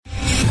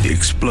the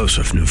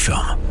explosive new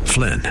film,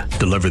 Flynn,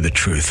 Deliver the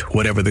Truth,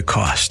 Whatever the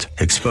Cost,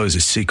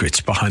 exposes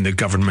secrets behind the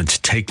government's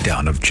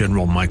takedown of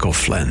General Michael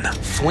Flynn.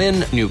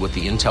 Flynn knew what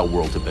the intel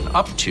world had been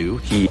up to.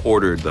 He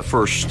ordered the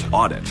first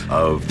audit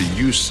of the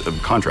use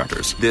of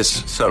contractors.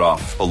 This set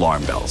off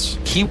alarm bells.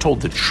 He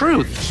told the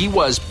truth. He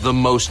was the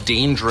most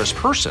dangerous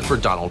person for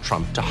Donald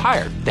Trump to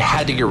hire. They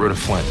had to get rid of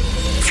Flynn.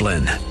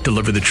 Flynn,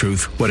 Deliver the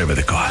Truth, Whatever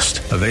the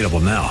Cost. Available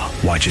now.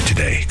 Watch it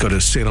today. Go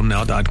to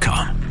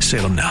salemnow.com.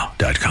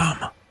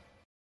 salemnow.com.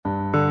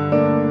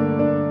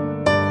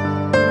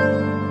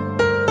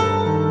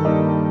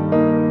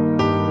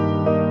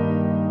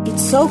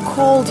 It's so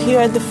cold here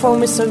at the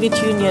former Soviet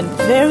Union.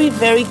 Very,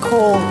 very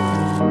cold.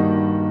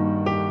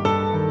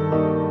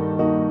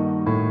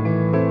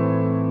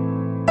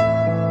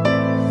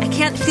 I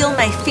can't feel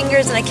my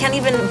fingers, and I can't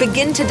even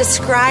begin to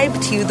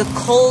describe to you the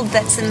cold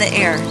that's in the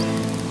air.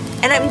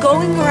 And I'm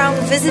going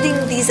around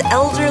visiting these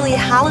elderly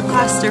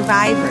Holocaust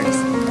survivors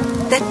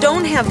that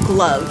don't have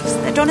gloves,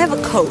 that don't have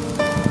a coat,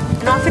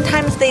 and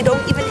oftentimes they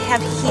don't even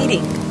have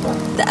heating.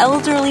 The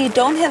elderly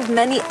don't have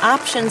many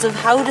options of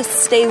how to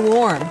stay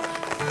warm.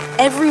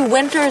 Every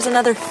winter is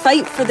another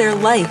fight for their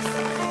life.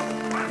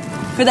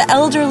 For the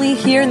elderly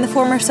here in the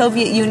former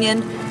Soviet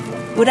Union,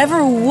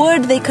 whatever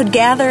wood they could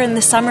gather in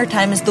the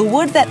summertime is the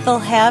wood that they'll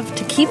have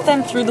to keep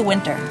them through the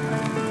winter.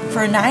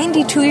 For a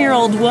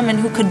 92-year-old woman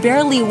who could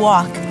barely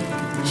walk,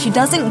 she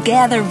doesn't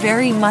gather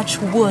very much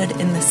wood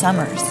in the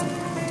summers.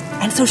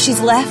 And so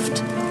she's left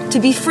to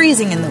be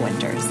freezing in the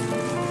winters.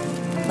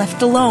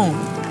 Left alone.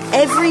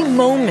 Every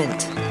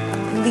moment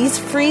in these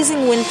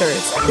freezing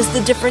winters is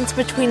the difference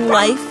between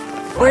life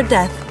or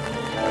death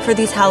for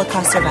these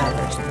Holocaust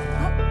survivors.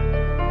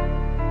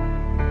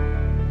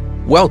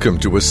 Welcome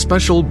to a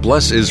special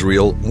Bless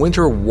Israel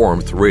Winter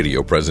Warmth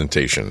radio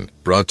presentation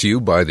brought to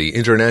you by the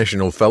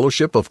International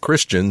Fellowship of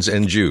Christians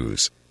and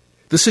Jews.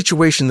 The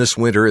situation this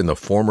winter in the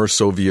former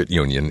Soviet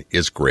Union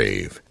is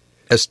grave.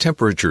 As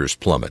temperatures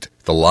plummet,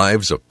 the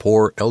lives of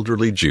poor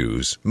elderly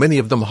Jews, many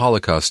of them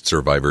Holocaust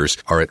survivors,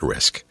 are at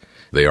risk.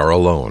 They are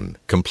alone,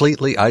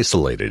 completely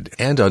isolated,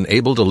 and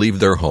unable to leave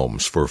their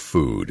homes for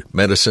food,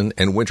 medicine,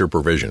 and winter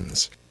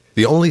provisions.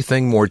 The only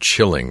thing more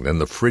chilling than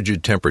the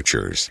frigid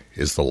temperatures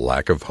is the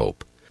lack of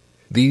hope.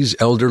 These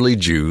elderly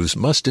Jews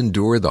must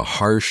endure the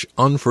harsh,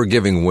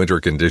 unforgiving winter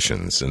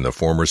conditions in the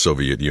former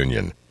Soviet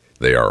Union.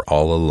 They are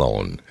all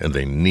alone, and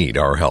they need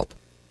our help.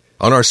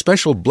 On our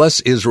special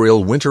Bless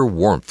Israel Winter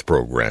Warmth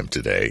program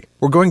today,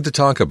 we're going to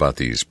talk about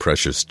these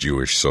precious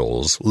Jewish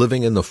souls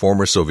living in the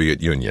former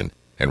Soviet Union,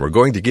 and we're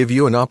going to give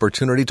you an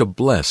opportunity to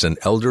bless an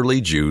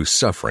elderly Jew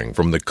suffering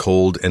from the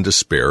cold and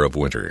despair of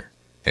winter.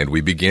 And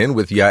we begin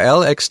with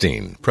Yael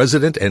Eckstein,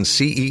 President and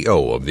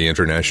CEO of the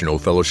International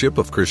Fellowship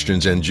of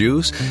Christians and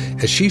Jews,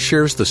 as she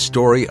shares the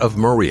story of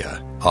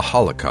Maria, a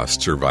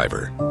Holocaust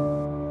survivor.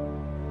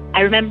 I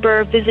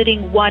remember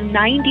visiting one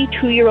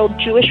 92-year-old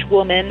Jewish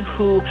woman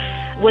who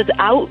was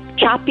out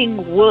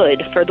chopping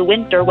wood for the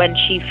winter when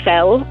she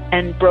fell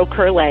and broke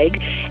her leg,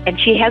 and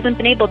she hasn't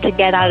been able to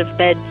get out of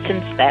bed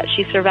since that.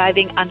 She's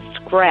surviving on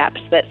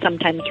scraps that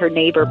sometimes her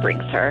neighbor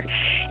brings her.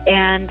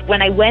 And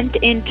when I went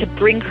in to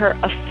bring her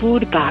a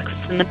food box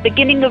in the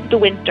beginning of the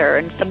winter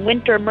and some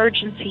winter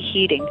emergency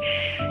heating,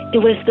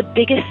 it was the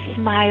biggest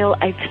smile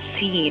I've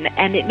seen,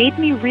 and it made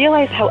me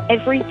realize how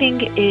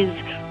everything is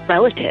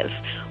relative.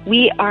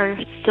 We are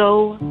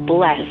so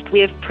blessed.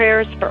 We have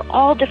prayers for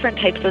all different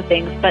types of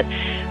things, but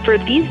for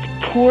these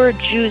poor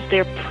Jews,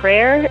 their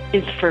prayer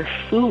is for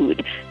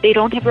food. They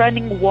don't have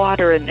running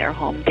water in their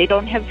home. They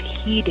don't have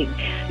heating.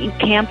 You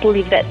can't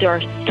believe that there are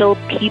still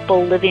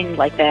people living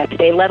like that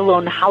today, let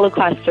alone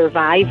Holocaust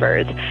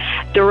survivors.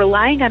 They're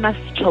relying on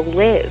us to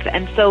live,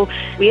 and so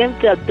we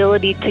have the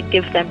ability to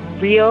give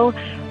them real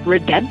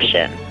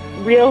redemption,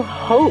 real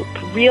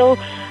hope, real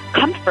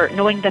comfort,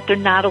 knowing that they're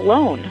not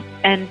alone.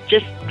 And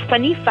just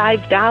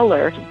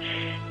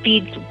 $25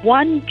 feeds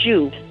one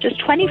Jew. Just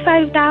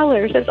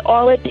 $25 is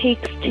all it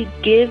takes to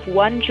give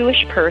one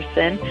Jewish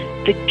person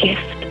the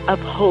gift of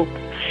hope.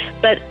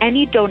 But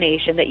any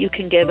donation that you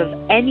can give of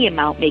any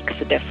amount makes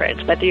a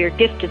difference. Whether your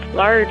gift is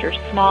large or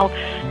small,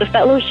 the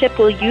fellowship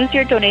will use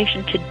your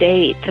donation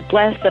today to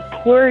bless a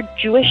poor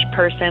Jewish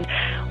person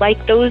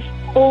like those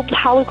old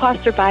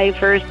Holocaust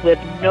survivors with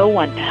no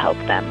one to help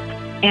them.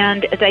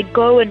 And as I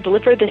go and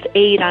deliver this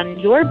aid on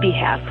your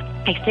behalf,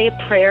 I say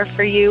a prayer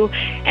for you,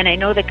 and I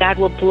know that God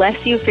will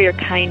bless you for your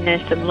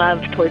kindness and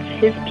love towards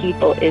His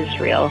people,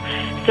 Israel.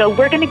 So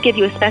we're going to give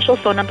you a special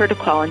phone number to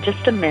call in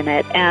just a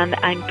minute, and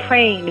I'm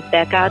praying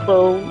that God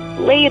will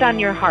lay it on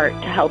your heart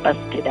to help us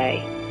today.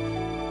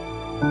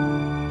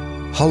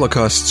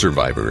 Holocaust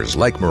survivors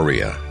like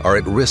Maria are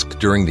at risk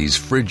during these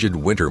frigid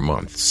winter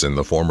months in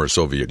the former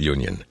Soviet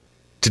Union.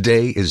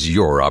 Today is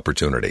your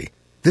opportunity.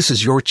 This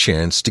is your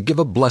chance to give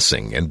a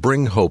blessing and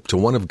bring hope to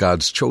one of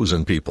God's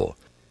chosen people.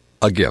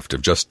 A gift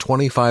of just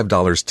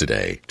 $25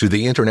 today to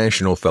the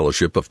International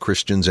Fellowship of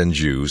Christians and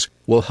Jews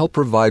will help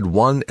provide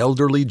one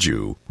elderly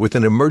Jew with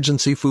an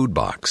emergency food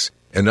box,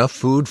 enough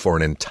food for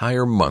an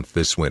entire month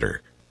this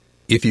winter.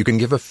 If you can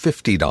give a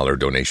 $50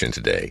 donation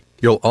today,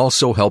 you'll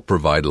also help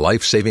provide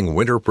life-saving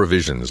winter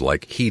provisions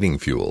like heating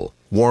fuel,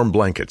 warm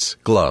blankets,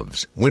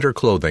 gloves, winter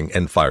clothing,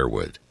 and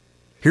firewood.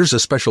 Here's a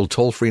special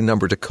toll-free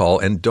number to call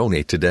and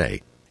donate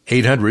today.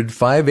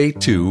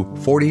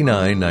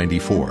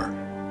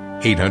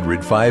 800-582-4994.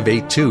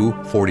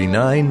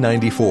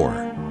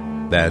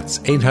 800-582-4994. That's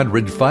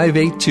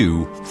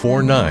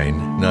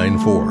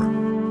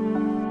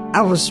 800-582-4994.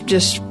 I was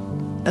just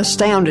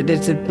astounded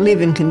at the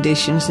living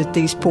conditions that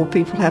these poor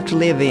people have to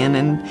live in,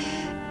 and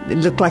it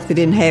looked like they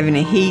didn't have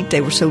any heat.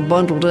 They were so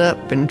bundled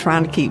up and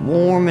trying to keep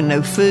warm and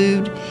no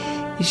food.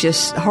 It's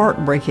just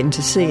heartbreaking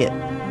to see it.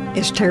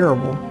 It's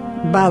terrible.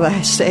 By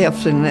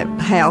themselves in that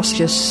house,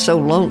 just so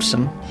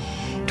lonesome.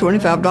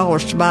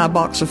 $25 to buy a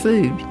box of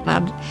food. I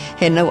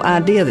had no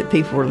idea that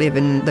people were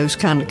living in those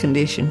kind of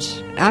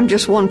conditions. I'm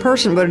just one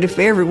person, but if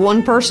every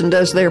one person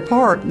does their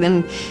part,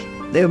 then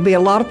there'll be a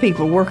lot of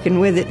people working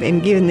with it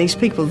and giving these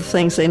people the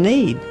things they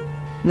need.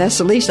 And that's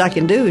the least I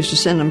can do, is to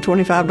send them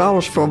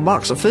 $25 for a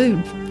box of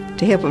food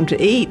to help them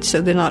to eat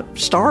so they're not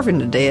starving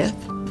to death.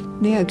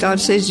 Yeah, God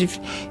says if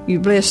you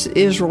bless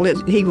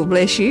Israel, He will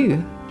bless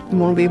you. You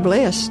want to be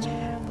blessed.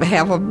 We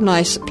have a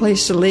nice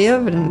place to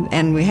live,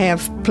 and we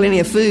have plenty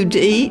of food to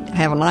eat,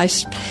 have a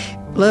nice,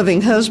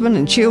 loving husband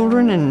and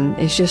children, and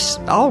it's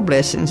just all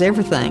blessings,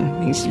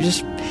 everything. He's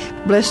just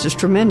blessed us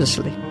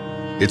tremendously.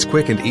 It's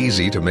quick and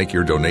easy to make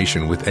your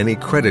donation with any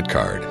credit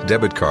card,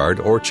 debit card,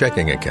 or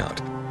checking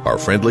account. Our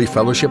friendly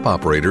fellowship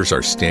operators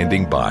are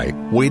standing by,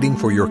 waiting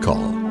for your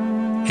call.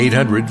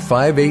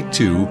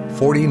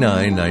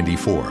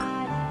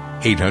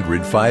 800-582-4994.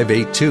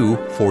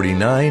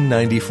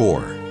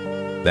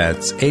 800-582-4994.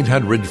 That's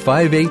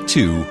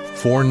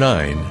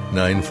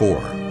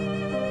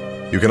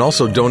 800-582-4994. You can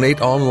also donate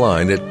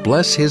online at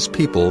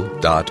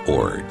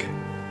blesshispeople.org.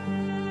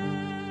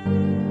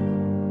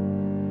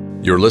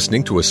 You're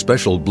listening to a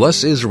special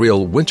Bless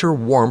Israel Winter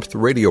Warmth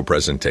radio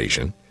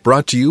presentation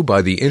brought to you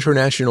by the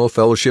International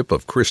Fellowship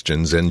of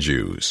Christians and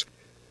Jews.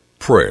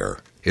 Prayer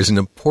is an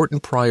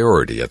important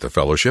priority at the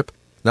fellowship,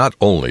 not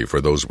only for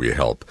those we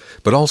help,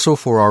 but also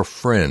for our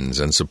friends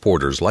and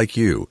supporters like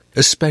you,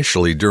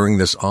 especially during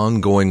this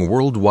ongoing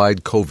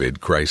worldwide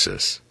COVID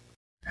crisis.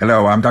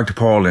 Hello, I'm Dr.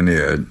 Paul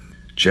Lanier,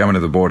 Chairman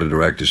of the Board of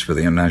Directors for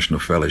the International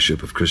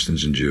Fellowship of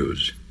Christians and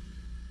Jews.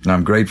 And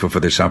I'm grateful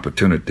for this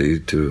opportunity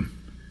to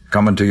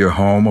come into your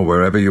home or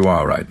wherever you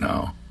are right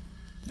now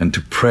and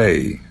to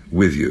pray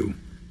with you,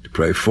 to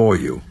pray for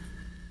you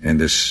in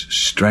this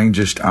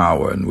strangest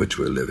hour in which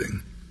we're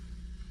living.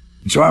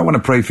 And so I want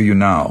to pray for you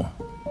now.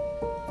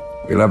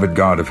 Beloved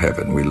God of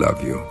heaven, we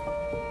love you.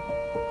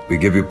 We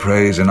give you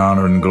praise and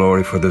honor and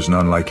glory, for there's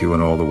none like you in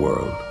all the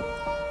world.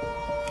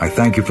 I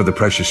thank you for the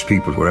precious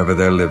people wherever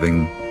they're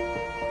living.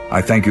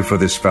 I thank you for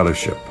this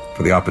fellowship,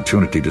 for the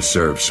opportunity to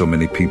serve so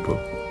many people,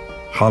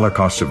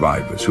 Holocaust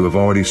survivors who have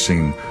already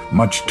seen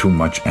much too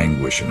much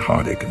anguish and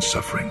heartache and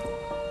suffering.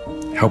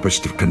 Help us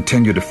to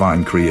continue to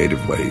find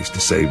creative ways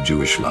to save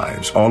Jewish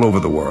lives all over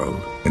the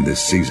world in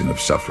this season of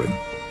suffering.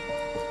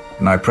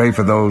 And I pray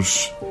for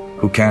those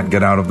who can't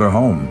get out of their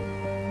home.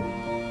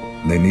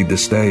 They need to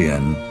stay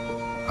in.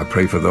 I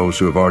pray for those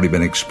who have already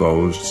been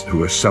exposed,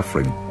 who are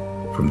suffering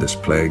from this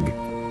plague.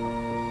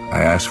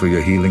 I ask for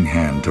your healing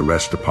hand to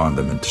rest upon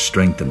them and to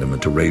strengthen them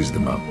and to raise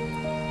them up.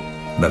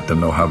 Let them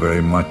know how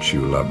very much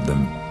you love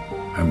them.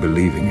 I'm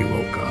believing you,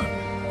 oh God.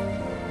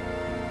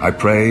 I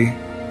pray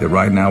that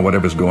right now,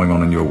 whatever's going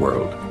on in your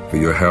world, for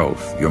your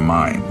health, your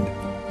mind,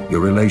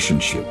 your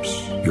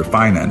relationships, your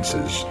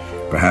finances,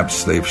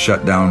 perhaps they've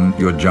shut down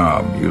your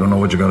job. You don't know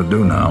what you're going to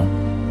do now.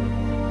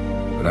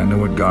 But I know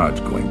what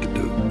God's going to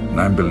do. And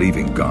I'm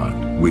believing God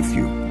with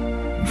you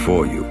and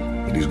for you,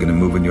 that He's going to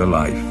move in your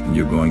life. And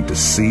you're going to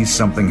see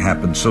something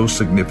happen so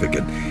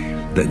significant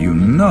that you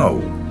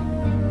know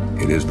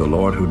it is the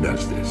Lord who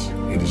does this.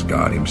 It is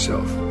God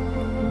Himself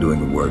doing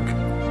the work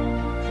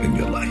in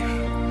your life.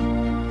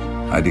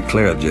 I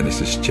declare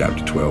Genesis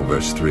chapter 12,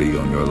 verse 3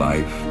 on your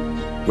life,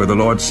 where the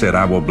Lord said,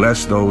 I will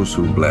bless those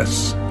who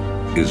bless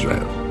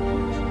Israel.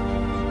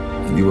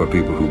 And you are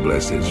people who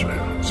bless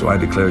Israel. So I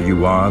declare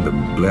you are the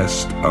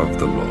blessed of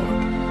the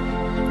Lord.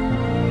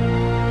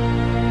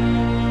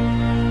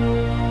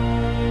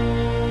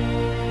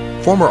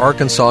 Former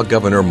Arkansas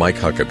Governor Mike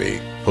Huckabee,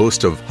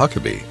 host of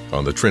Huckabee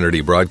on the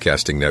Trinity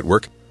Broadcasting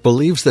Network,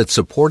 believes that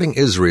supporting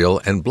Israel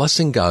and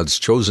blessing God's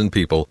chosen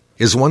people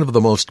is one of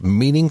the most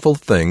meaningful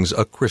things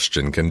a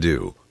Christian can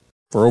do.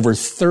 For over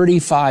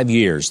 35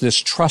 years, this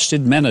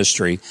trusted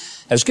ministry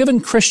has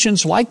given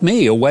Christians like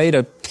me a way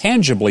to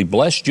tangibly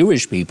bless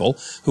Jewish people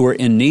who are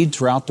in need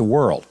throughout the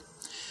world.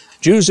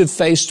 Jews have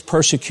faced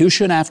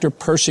persecution after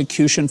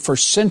persecution for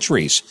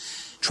centuries.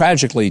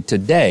 Tragically,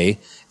 today,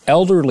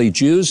 elderly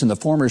Jews in the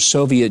former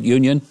Soviet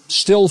Union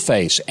still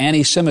face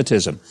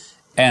anti-Semitism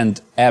and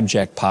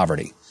abject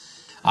poverty.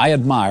 I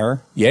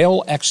admire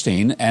Yael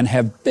Eckstein and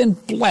have been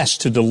blessed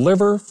to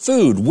deliver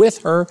food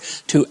with her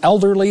to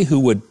elderly who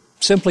would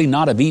simply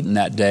not have eaten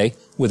that day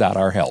without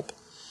our help.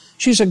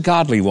 She's a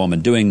godly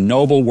woman doing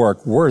noble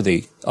work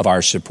worthy of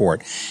our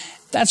support.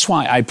 That's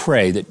why I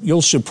pray that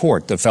you'll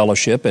support the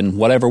fellowship in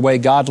whatever way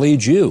God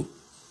leads you.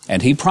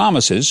 And He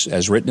promises,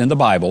 as written in the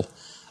Bible,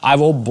 I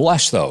will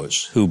bless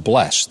those who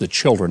bless the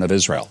children of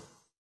Israel.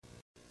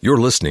 You're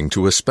listening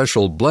to a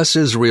special Bless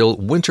Israel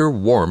Winter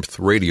Warmth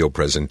radio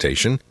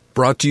presentation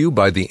brought to you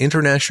by the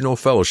International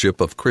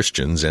Fellowship of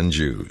Christians and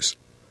Jews.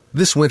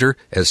 This winter,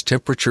 as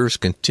temperatures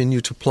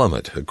continue to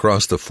plummet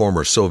across the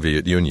former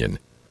Soviet Union,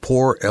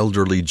 poor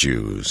elderly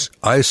Jews,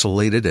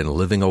 isolated and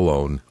living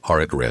alone, are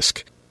at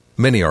risk.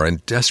 Many are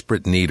in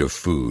desperate need of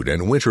food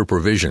and winter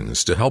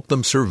provisions to help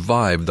them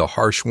survive the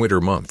harsh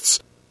winter months.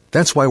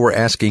 That's why we're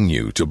asking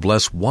you to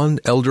bless one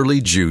elderly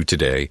Jew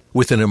today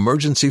with an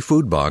emergency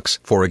food box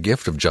for a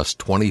gift of just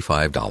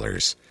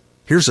 $25.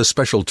 Here's a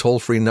special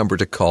toll-free number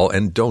to call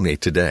and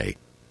donate today.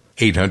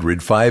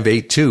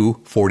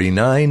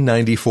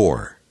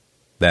 800-582-4994.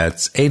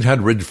 That's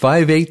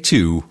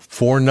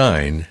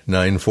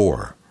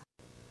 800-582-4994.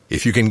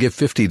 If you can give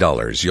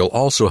 $50, you'll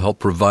also help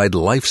provide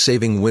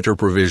life-saving winter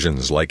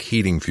provisions like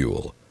heating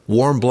fuel,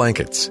 warm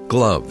blankets,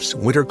 gloves,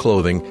 winter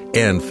clothing,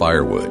 and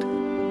firewood.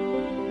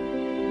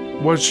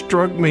 What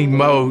struck me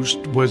most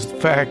was the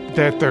fact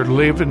that they're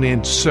living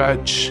in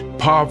such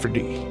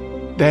poverty.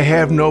 They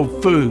have no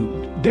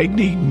food. They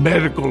need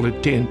medical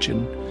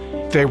attention.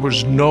 There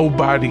was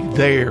nobody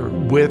there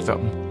with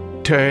them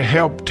to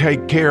help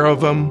take care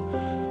of them.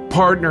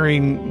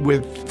 Partnering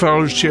with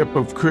Fellowship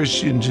of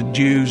Christians and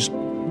Jews,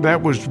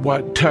 that was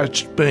what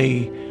touched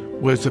me,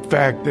 was the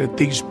fact that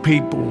these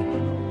people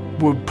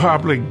would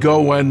probably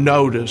go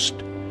unnoticed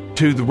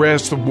to the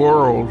rest of the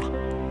world,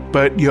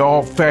 but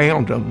y'all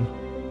found them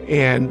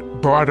and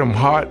brought them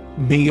hot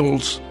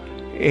meals,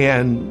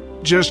 and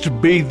just to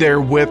be there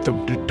with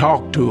them, to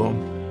talk to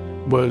them,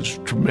 was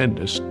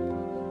tremendous.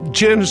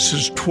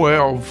 Genesis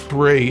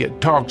 12:3,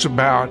 it talks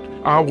about,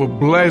 I will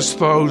bless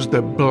those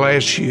that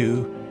bless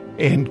you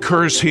and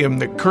curse him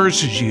that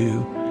curses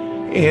you,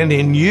 and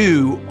in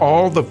you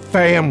all the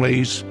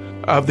families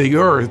of the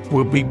earth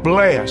will be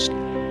blessed.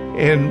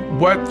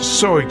 And what's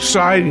so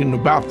exciting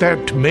about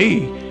that to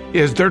me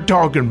is they're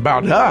talking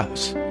about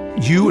us.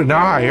 You and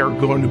I are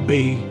going to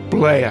be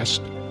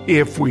blessed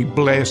if we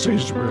bless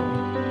Israel.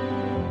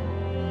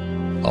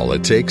 All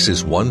it takes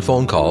is one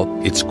phone call.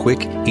 It's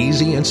quick,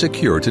 easy, and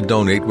secure to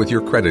donate with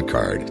your credit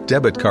card,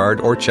 debit card,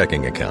 or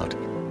checking account.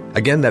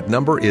 Again, that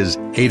number is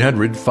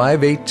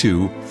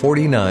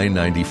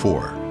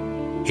 800-582-4994.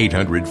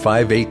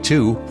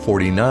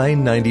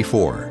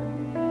 800-582-4994.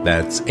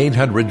 That's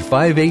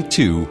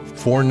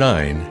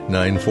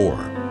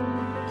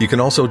 800-582-4994. You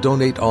can also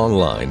donate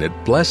online at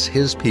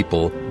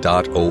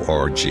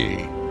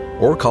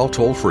blesshispeople.org or call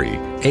toll-free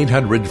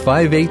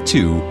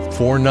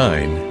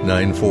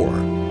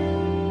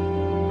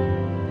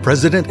 800-582-4994.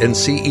 President and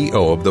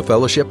CEO of the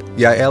Fellowship,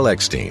 Yael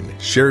Eckstein,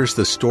 shares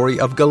the story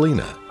of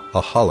Galina,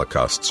 a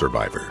Holocaust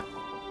survivor.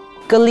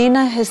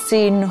 Galina has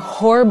seen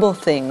horrible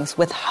things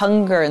with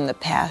hunger in the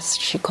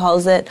past. She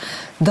calls it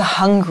the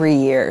hungry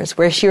years,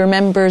 where she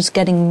remembers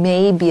getting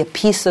maybe a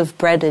piece of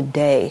bread a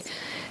day.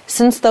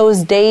 Since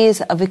those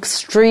days of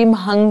extreme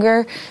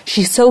hunger,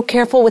 she's so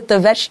careful with the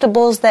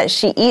vegetables that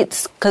she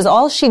eats, because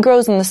all she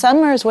grows in the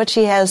summer is what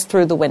she has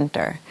through the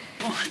winter.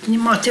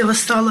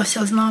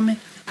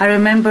 I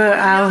remember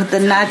how the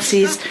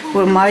Nazis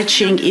were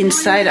marching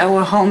inside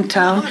our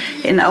hometown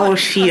in our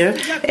fear,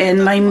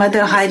 and my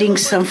mother hiding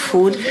some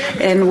food.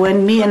 And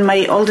when me and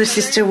my older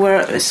sister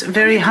were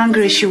very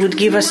hungry, she would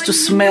give us to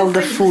smell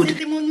the food.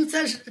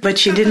 But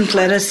she didn't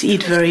let us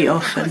eat very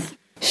often.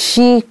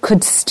 She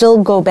could still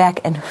go back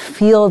and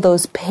feel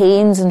those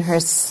pains in her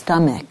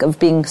stomach of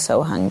being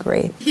so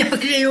hungry.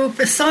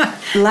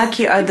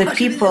 Lucky are the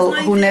people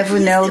who never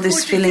know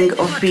this feeling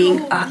of being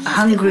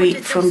hungry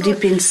from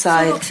deep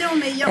inside.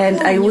 And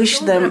I wish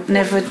them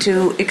never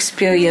to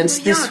experience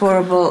this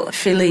horrible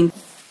feeling.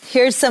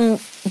 Here's some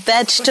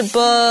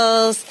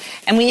vegetables.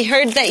 And we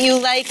heard that you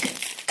like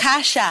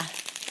kasha.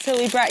 So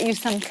we brought you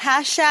some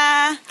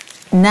kasha.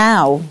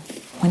 Now,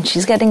 when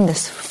she's getting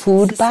this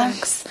food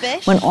box,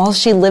 when all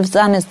she lives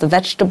on is the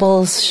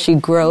vegetables she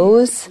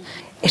grows,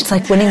 it's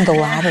like winning the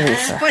lottery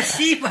for her.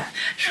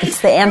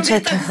 It's the answer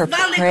to her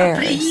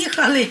prayers.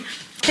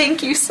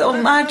 Thank you so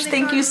much.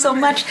 Thank you so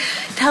much.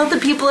 Tell the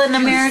people in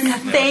America,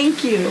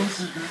 thank you.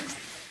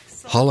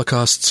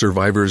 Holocaust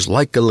survivors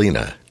like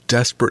Galina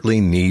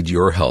desperately need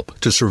your help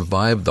to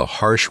survive the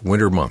harsh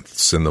winter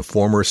months in the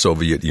former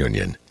Soviet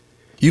Union.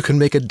 You can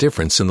make a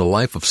difference in the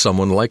life of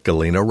someone like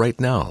Galina right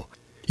now.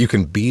 You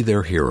can be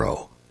their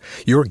hero.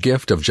 Your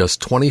gift of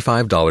just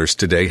 $25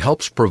 today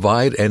helps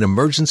provide an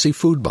emergency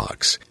food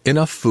box,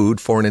 enough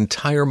food for an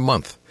entire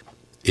month.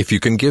 If you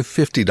can give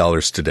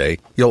 $50 today,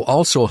 you'll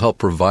also help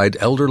provide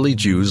elderly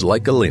Jews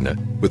like Galina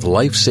with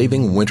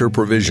life-saving winter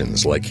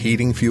provisions like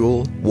heating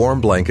fuel,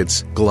 warm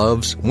blankets,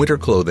 gloves, winter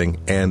clothing,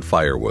 and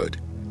firewood.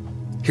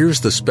 Here's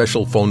the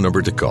special phone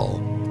number to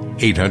call: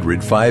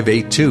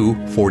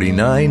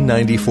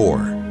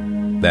 800-582-4994.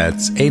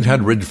 That's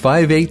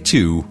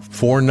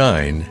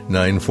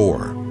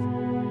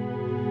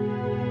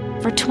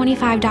 800-582-4994. For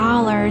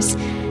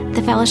 $25,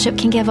 the fellowship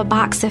can give a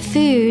box of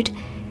food,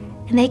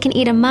 and they can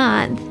eat a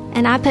month,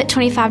 and I put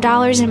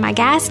 $25 in my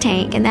gas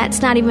tank, and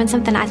that's not even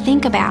something I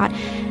think about.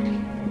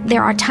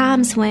 There are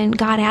times when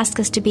God asks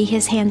us to be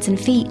His hands and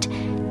feet,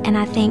 and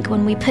I think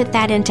when we put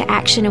that into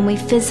action and we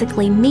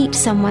physically meet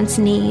someone's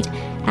need,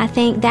 I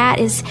think that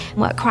is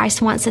what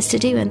Christ wants us to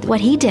do and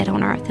what He did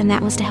on earth, and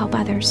that was to help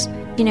others.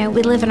 You know,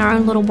 we live in our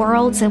own little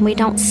worlds and we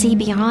don't see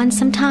beyond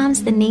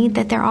sometimes the need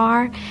that there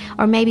are,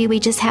 or maybe we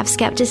just have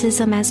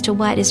skepticism as to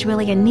what is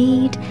really a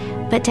need,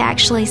 but to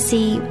actually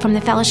see from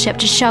the fellowship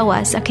to show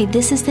us, okay,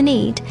 this is the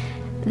need,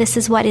 this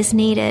is what is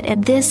needed,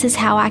 and this is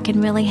how I can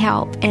really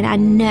help, and I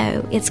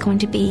know it's going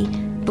to be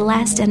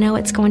blessed. I know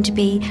it's going to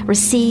be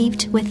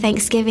received with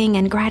thanksgiving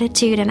and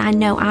gratitude, and I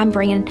know I'm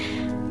bringing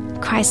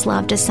Christ's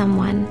love to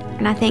someone.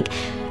 And I think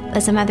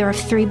as a mother of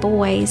 3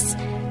 boys,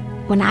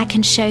 when I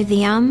can show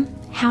them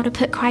how to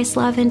put Christ's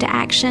love into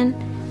action,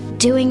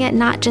 doing it,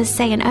 not just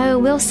saying, oh,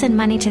 we'll send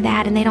money to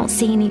that, and they don't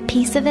see any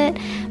piece of it,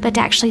 but to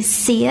actually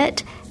see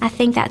it, I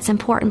think that's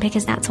important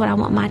because that's what I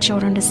want my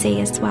children to see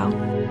as well.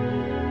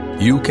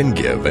 You can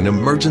give an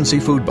emergency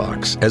food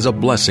box as a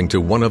blessing to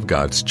one of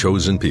God's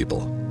chosen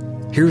people.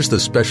 Here's the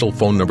special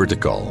phone number to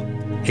call: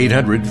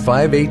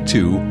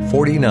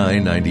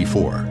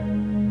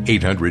 800-582-4994.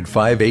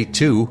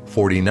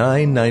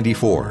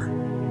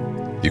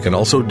 800-582-4994. You can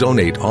also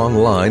donate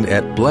online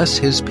at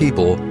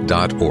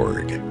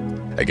blesshispeople.org.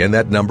 Again,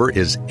 that number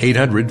is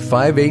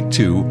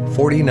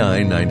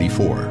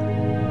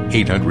 800-582-4994.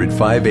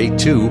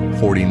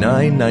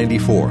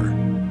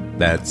 800-582-4994.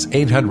 That's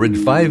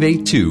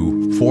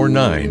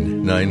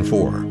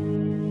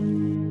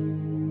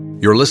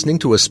 800-582-4994. You're listening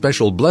to a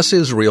special Bless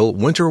Israel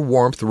Winter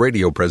Warmth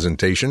radio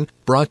presentation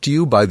brought to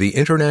you by the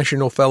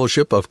International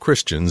Fellowship of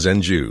Christians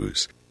and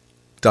Jews.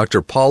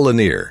 Dr. Paul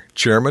Lanier,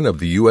 chairman of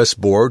the U.S.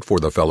 Board for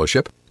the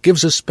Fellowship,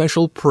 gives a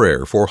special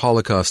prayer for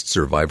Holocaust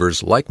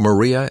survivors like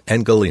Maria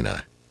and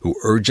Galina, who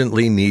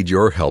urgently need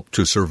your help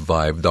to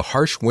survive the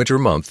harsh winter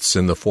months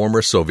in the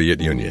former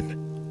Soviet Union.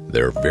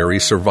 Their very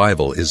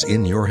survival is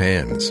in your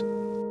hands.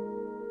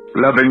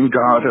 Loving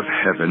God of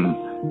heaven,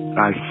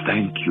 I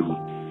thank you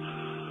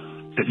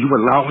that you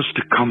allow us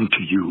to come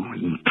to you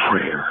in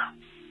prayer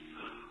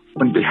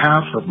on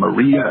behalf of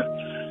Maria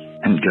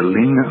and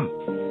Galina,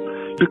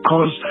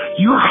 because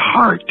your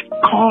heart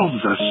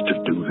calls us to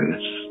do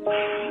this.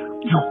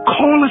 You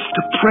call us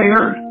to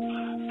prayer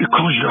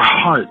because your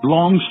heart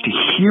longs to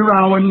hear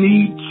our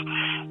needs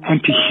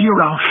and to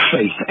hear our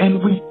faith,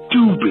 and we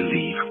do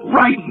believe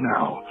right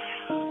now.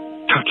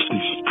 Touch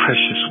these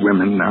precious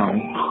women now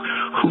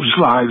whose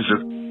lives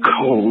are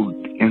cold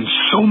in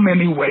so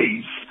many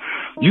ways.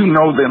 You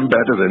know them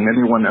better than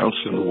anyone else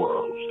in the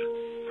world.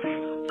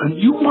 And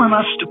you want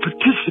us to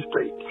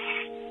participate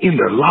in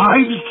their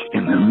lives,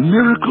 in their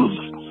miracles.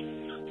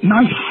 And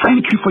I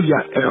thank you for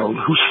Yael,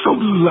 who so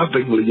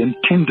lovingly and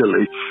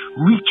tenderly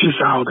reaches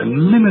out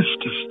and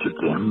ministers to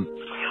them.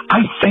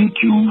 I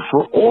thank you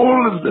for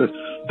all of the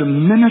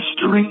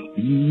ministering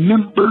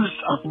members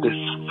of this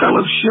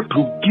fellowship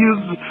who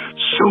give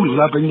so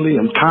lovingly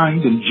and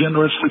kind and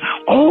generously.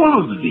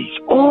 All of this,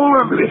 all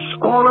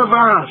of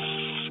us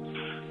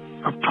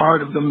are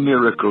part of the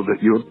miracle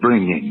that you're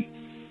bringing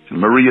in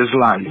Maria's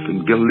life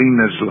and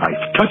Galina's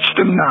life. Touch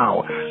them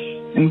now.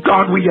 And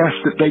God, we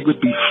ask that they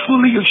would be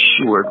fully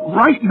assured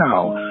right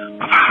now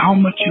of how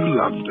much you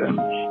love them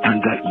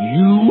and that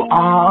you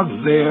are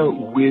there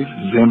with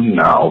them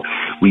now.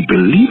 We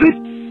believe it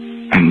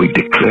and we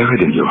declare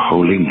it in your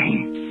holy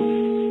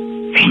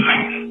name.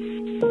 Amen.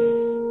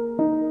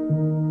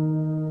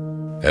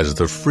 As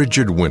the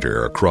frigid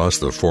winter across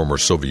the former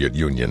Soviet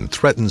Union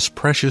threatens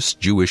precious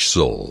Jewish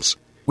souls,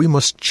 we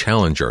must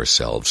challenge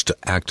ourselves to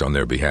act on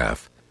their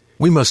behalf.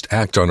 We must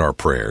act on our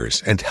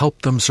prayers and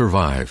help them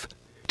survive.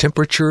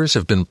 Temperatures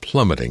have been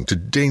plummeting to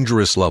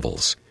dangerous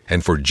levels,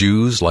 and for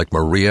Jews like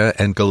Maria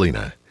and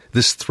Galina,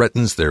 this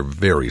threatens their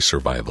very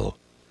survival.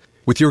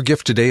 With your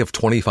gift today of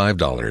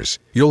 $25,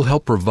 you'll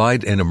help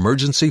provide an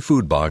emergency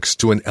food box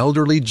to an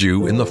elderly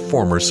Jew in the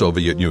former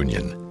Soviet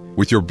Union.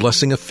 With your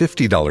blessing of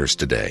 $50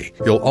 today,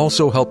 you'll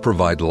also help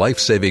provide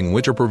life-saving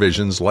winter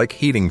provisions like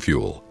heating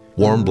fuel,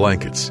 warm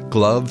blankets,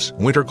 gloves,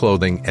 winter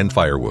clothing, and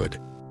firewood.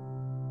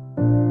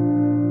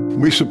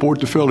 We support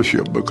the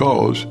fellowship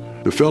because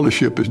the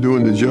fellowship is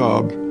doing the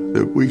job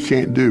that we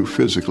can't do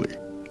physically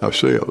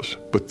ourselves,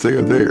 but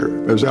they're there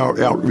as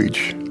our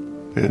outreach.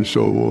 And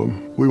so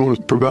we want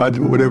to provide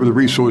whatever the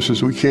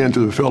resources we can to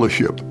the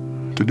fellowship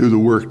to do the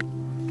work.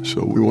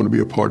 So we want to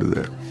be a part of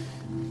that.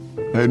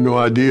 I had no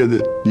idea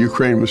that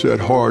Ukraine was that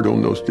hard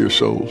on those dear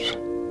souls.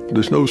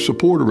 There's no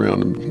support around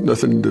them,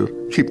 nothing to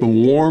keep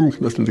them warm,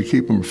 nothing to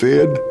keep them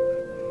fed.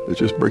 It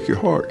just breaks your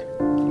heart.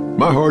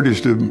 My heart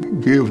is to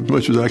give as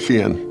much as I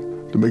can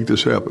to make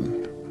this happen.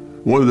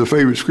 One of the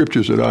favorite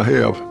scriptures that I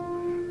have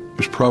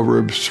is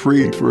Proverbs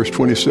 3, verse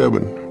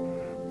 27,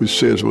 which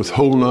says,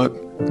 "Withhold not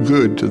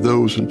good to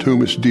those in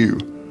whom it's due,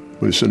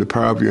 when it's in the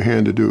power of your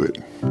hand to do it."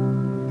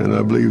 And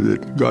I believe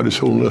that God is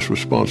holding us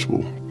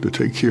responsible to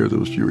take care of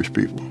those Jewish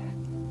people.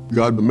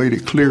 God made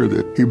it clear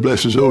that He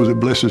blesses those that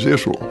blesses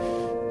Israel.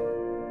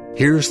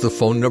 Here's the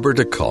phone number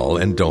to call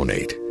and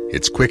donate.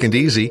 It's quick and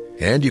easy,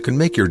 and you can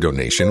make your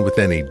donation with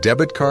any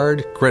debit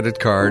card, credit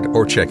card,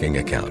 or checking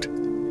account.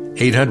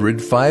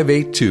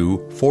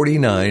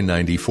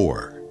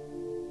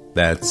 800-582-4994.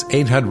 That's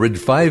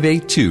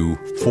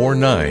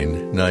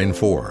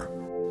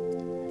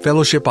 800-582-4994.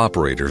 Fellowship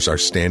operators are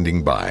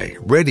standing by,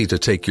 ready to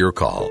take your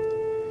call.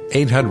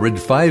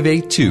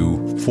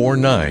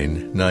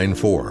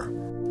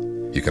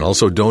 800-582-4994. You can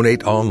also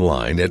donate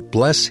online at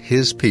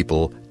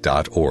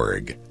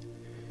blesshispeople.org.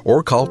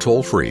 Or call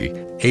toll-free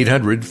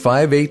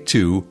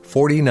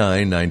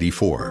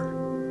 800-582-4994.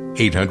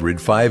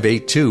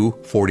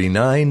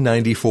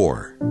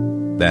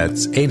 800-582-4994.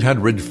 That's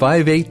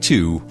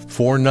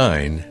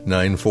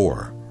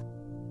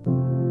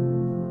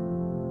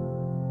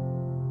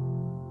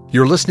 800-582-4994.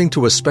 You're listening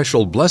to a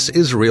special Bless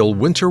Israel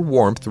Winter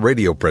Warmth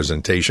radio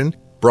presentation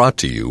brought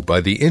to you by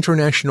the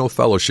International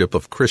Fellowship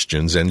of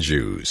Christians and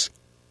Jews.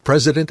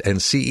 President and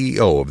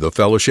CEO of the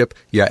fellowship,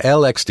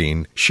 Yael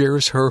Eckstein,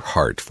 shares her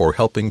heart for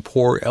helping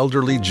poor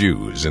elderly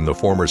Jews in the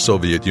former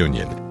Soviet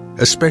Union,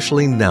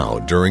 especially now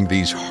during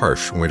these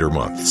harsh winter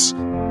months.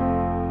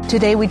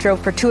 Today we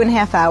drove for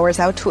 2.5 hours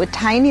out to a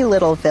tiny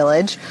little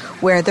village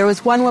where there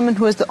was one woman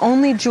who was the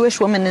only Jewish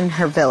woman in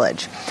her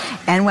village.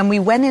 And when we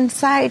went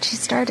inside, she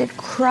started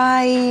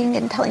crying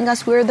and telling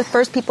us we were the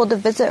first people to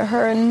visit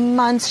her in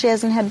months. She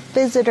hasn't had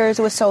visitors.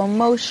 It was so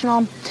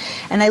emotional.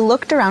 And I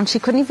looked around. She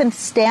couldn't even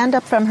stand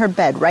up from her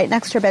bed. Right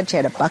next to her bed, she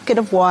had a bucket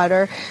of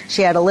water.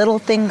 She had a little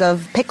thing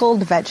of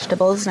pickled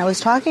vegetables. And I was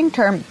talking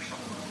to her.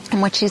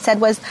 And what she said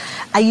was,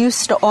 I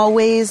used to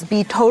always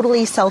be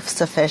totally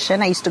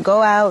self-sufficient. I used to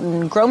go out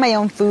and grow my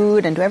own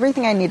food and do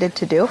everything I needed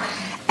to do.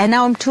 And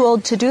now I'm too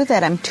old to do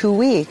that. I'm too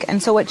weak.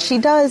 And so what she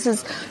does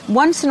is,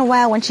 once in a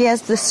while, when she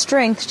has the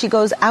strength, she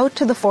goes out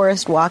to the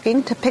forest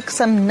walking to pick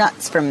some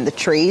nuts from the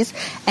trees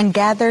and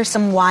gather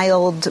some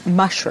wild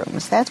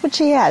mushrooms. That's what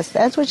she has.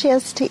 That's what she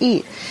has to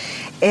eat.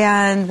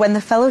 And when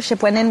the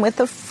fellowship went in with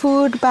a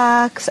food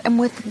box and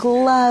with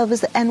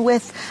gloves and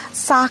with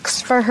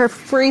socks for her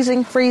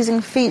freezing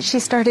feet, she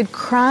started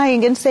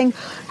crying and saying,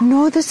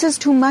 no, this is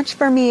too much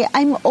for me.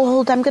 I'm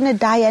old. I'm going to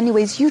die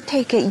anyways. You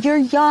take it. You're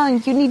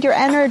young. You need your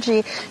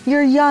energy.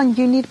 You're young.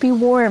 You need to be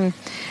warm.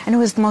 And it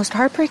was the most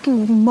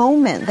heartbreaking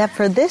moment that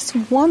for this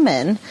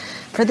woman,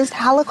 for this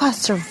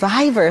Holocaust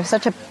survivor,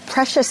 such a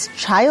precious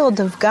child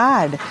of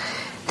God,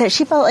 that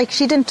she felt like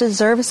she didn't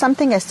deserve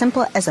something as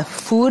simple as a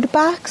food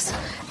box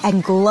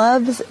and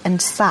gloves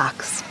and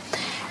socks.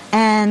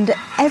 And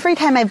every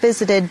time I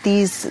visited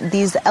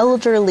these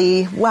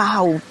elderly,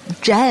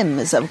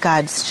 gems of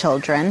God's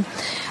children,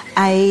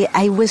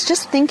 I was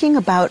just thinking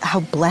about how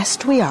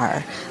blessed we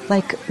are.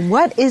 Like,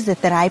 what is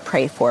it that I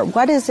pray for?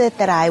 What is it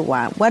that I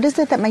want? What is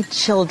it that my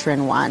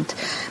children want?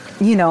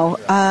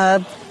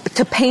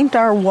 To paint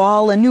our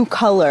wall a new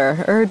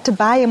color, or to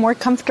buy a more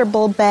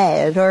comfortable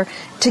bed, or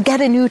to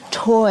get a new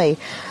toy.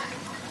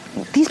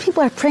 These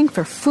people are praying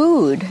for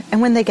food,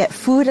 and when they get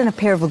food and a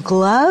pair of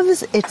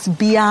gloves, it's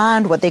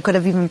beyond what they could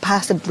have even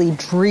possibly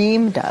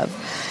dreamed of.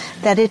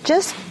 That it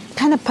just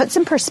kind of puts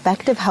in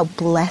perspective how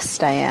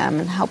blessed I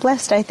am, and how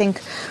blessed I think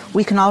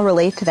we can all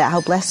relate to that,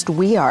 how blessed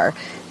we are.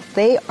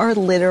 They are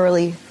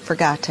literally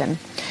forgotten.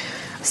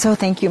 So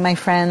thank you, my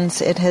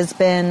friends. It has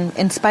been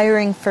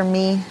inspiring for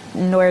me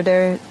in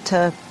order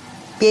to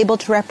be able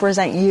to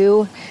represent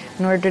you,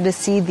 in order to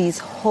see these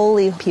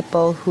holy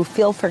people who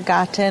feel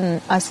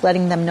forgotten, us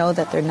letting them know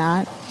that they're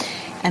not.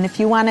 And if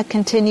you want to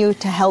continue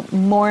to help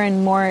more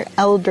and more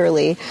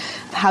elderly,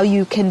 how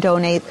you can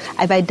donate.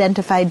 I've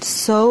identified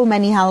so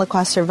many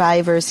Holocaust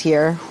survivors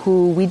here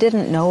who we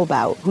didn't know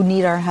about, who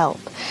need our help.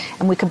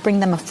 And we could bring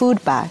them a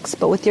food box.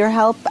 But with your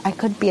help, I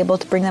could be able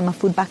to bring them a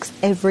food box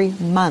every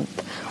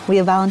month. We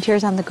have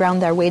volunteers on the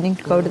ground that are waiting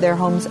to go to their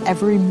homes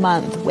every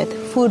month with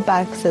food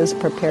boxes,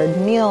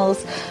 prepared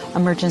meals,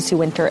 emergency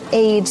winter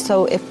aid.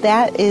 So if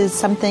that is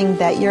something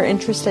that you're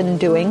interested in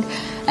doing,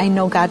 I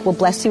know God will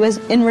bless you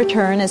in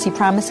return, as He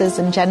promises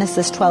in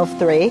Genesis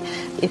 12:3.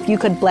 If you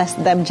could bless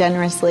them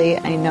generously,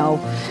 I know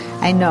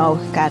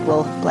God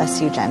will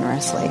bless you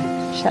generously.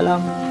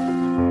 Shalom.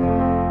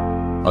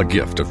 A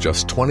gift of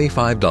just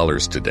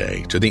 $25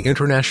 today to the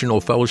International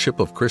Fellowship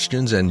of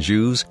Christians and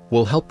Jews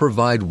will help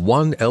provide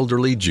one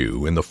elderly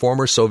Jew in the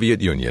former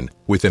Soviet Union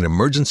with an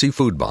emergency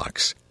food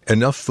box,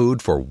 enough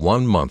food for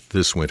 1 month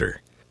this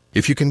winter.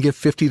 If you can give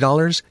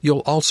 $50,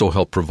 you'll also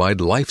help provide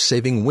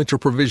life-saving winter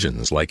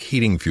provisions like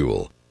heating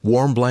fuel,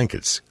 warm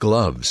blankets,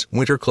 gloves,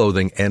 winter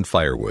clothing, and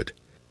firewood.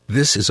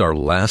 This is our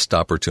last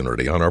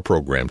opportunity on our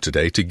program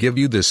today to give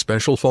you this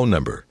special phone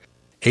number,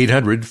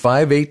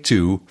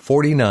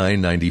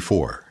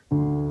 800-582-4994.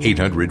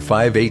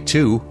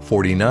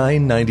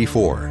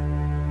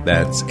 800-582-4994.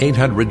 That's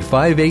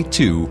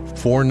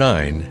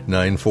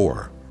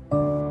 800-582-4994.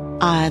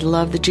 I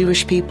love the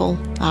Jewish people.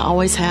 I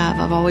always have.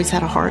 I've always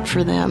had a heart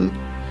for them.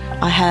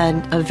 I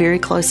had a very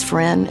close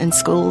friend in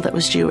school that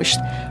was Jewish.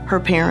 Her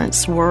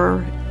parents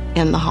were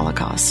in the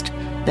Holocaust.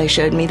 They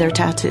showed me their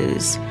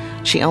tattoos.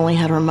 She only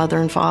had her mother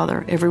and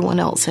father. Everyone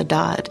else had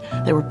died.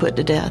 They were put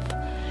to death.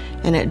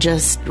 And it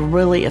just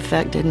really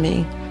affected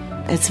me.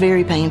 It's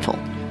very painful.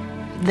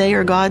 They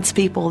are God's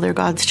people. They're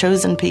God's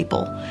chosen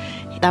people.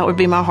 That would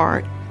be my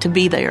heart, to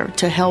be there,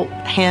 to help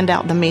hand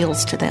out the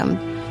meals to them,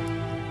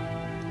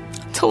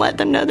 to let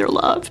them know they're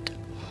loved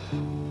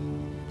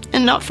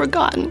and not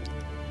forgotten,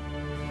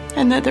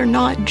 and that they're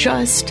not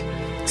just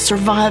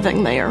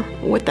surviving there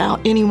without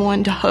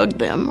anyone to hug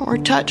them or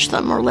touch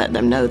them or let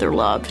them know they're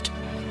loved.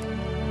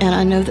 And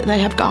I know that they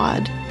have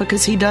God,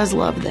 because He does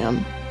love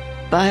them,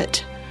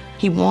 but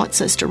He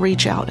wants us to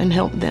reach out and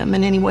help them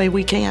in any way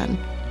we can.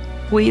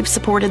 We've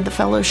supported the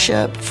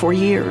fellowship for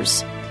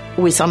years.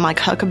 We saw Mike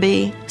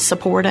Huckabee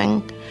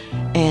supporting,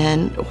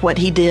 and what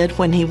he did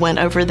when he went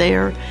over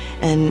there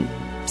and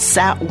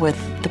sat with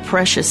the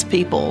precious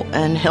people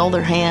and held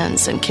their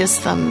hands and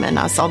kissed them, and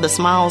I saw the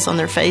smiles on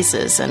their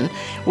faces, and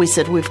we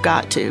said, we've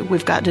got to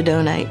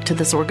donate to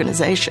this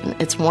organization.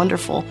 It's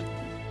wonderful.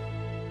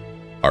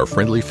 Our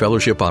friendly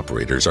fellowship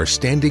operators are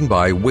standing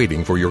by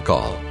waiting for your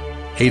call.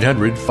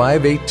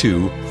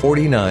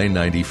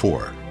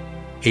 800-582-4994.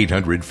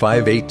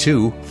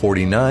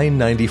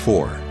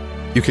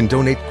 800-582-4994. You can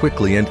donate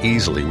quickly and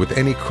easily with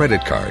any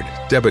credit card,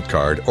 debit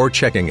card, or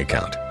checking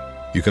account.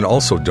 You can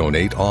also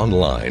donate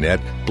online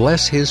at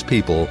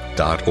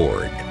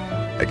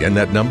blesshispeople.org. Again,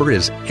 that number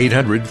is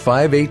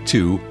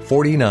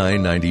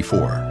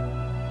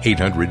 800-582-4994.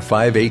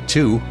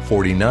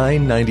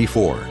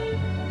 800-582-4994.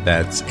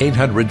 That's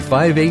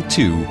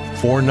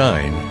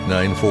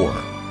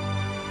 800-582-4994.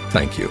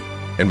 Thank you,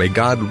 and may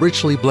God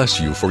richly bless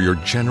you for your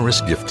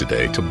generous gift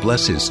today to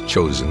bless His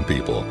chosen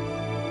people.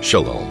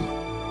 Shalom.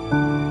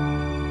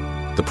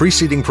 The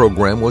preceding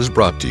program was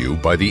brought to you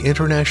by the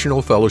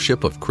International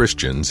Fellowship of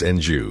Christians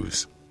and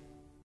Jews.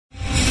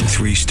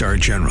 3-star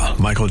General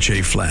Michael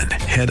J. Flynn,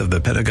 head of the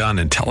Pentagon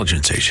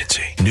Intelligence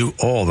Agency, knew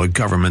all the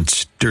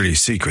government's dirty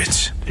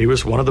secrets. He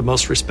was one of the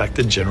most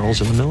respected generals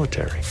in the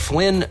military.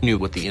 Flynn knew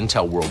what the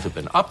intel world had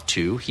been up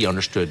to. He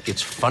understood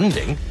its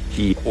funding.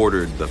 He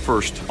ordered the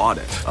first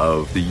audit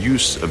of the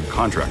use of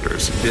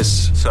contractors.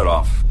 This set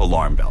off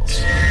alarm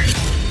bells.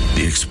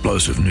 The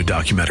explosive new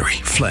documentary,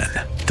 Flynn,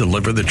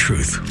 Deliver the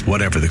Truth,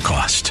 Whatever the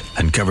Cost,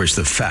 uncovers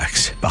the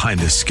facts behind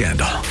this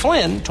scandal.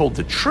 Flynn told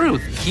the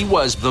truth. He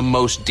was the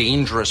most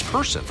dangerous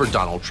person for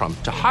Donald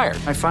Trump to hire.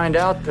 I find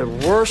out the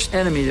worst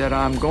enemy that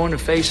I'm going to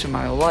face in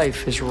my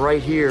life is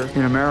right here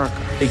in America.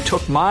 They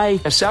took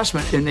my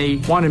assessment and they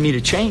wanted me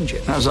to change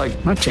it. And I was like,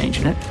 I'm not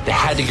changing it. They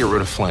had to get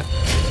rid of Flynn.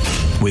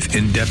 With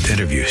in-depth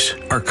interviews,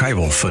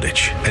 archival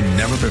footage, and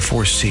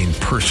never-before-seen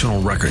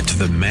personal records of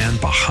the man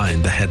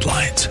behind the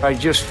headlines. I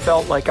just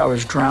felt like I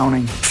was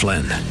drowning.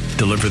 Flynn,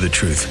 Deliver the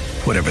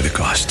Truth, Whatever the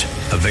Cost.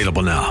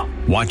 Available now.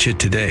 Watch it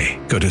today.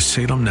 Go to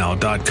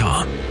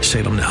salemnow.com.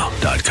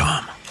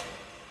 salemnow.com.